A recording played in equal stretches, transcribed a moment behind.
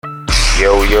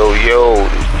Yo, yo, yo,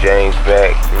 this is James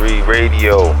Mac 3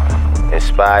 Radio,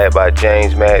 inspired by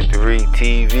James Mac 3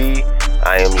 TV.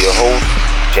 I am your host,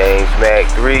 James Mac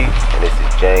 3, and this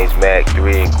is James Mac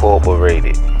 3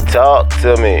 Incorporated. Talk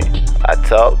to me, I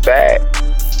talk back.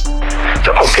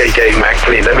 So, okay, James Mac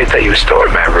 3, let me tell you a story,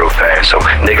 man, real fast. So,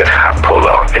 nigga, I pull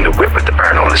up in the whip with the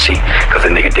burn on the seat, cause the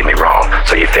nigga did me wrong.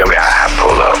 So, you feel me? I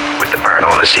pull up with the burn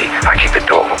on the seat. I keep the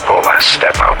door open, I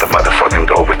step out the motherfucking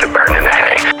door with the burn in the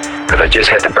hang. Cause I just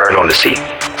had the burn on the seat,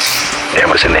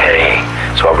 then was in the hang.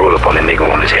 So, I roll up on the nigga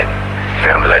on his head.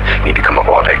 Feel me? Like, need to come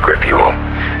up all that grip you on.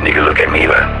 Nigga look at me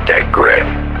like, that grip.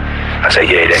 I say,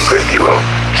 yeah, that grip you on.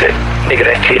 Said, nigga,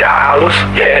 that's $3.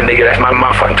 Yeah, nigga, that's my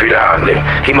motherfucking $3, nigga.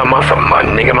 He my motherfucking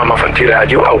money, nigga, my motherfucking $3.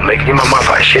 You owe, nigga. He my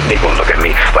motherfucking shit, nigga. Gonna look at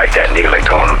me like that, nigga, like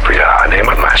throwing him $3, nigga.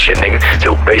 My shit, nigga.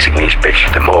 So basically, bitch,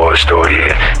 the moral story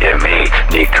is, yeah, me,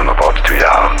 nigga, come up off the $3.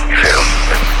 You feel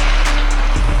me?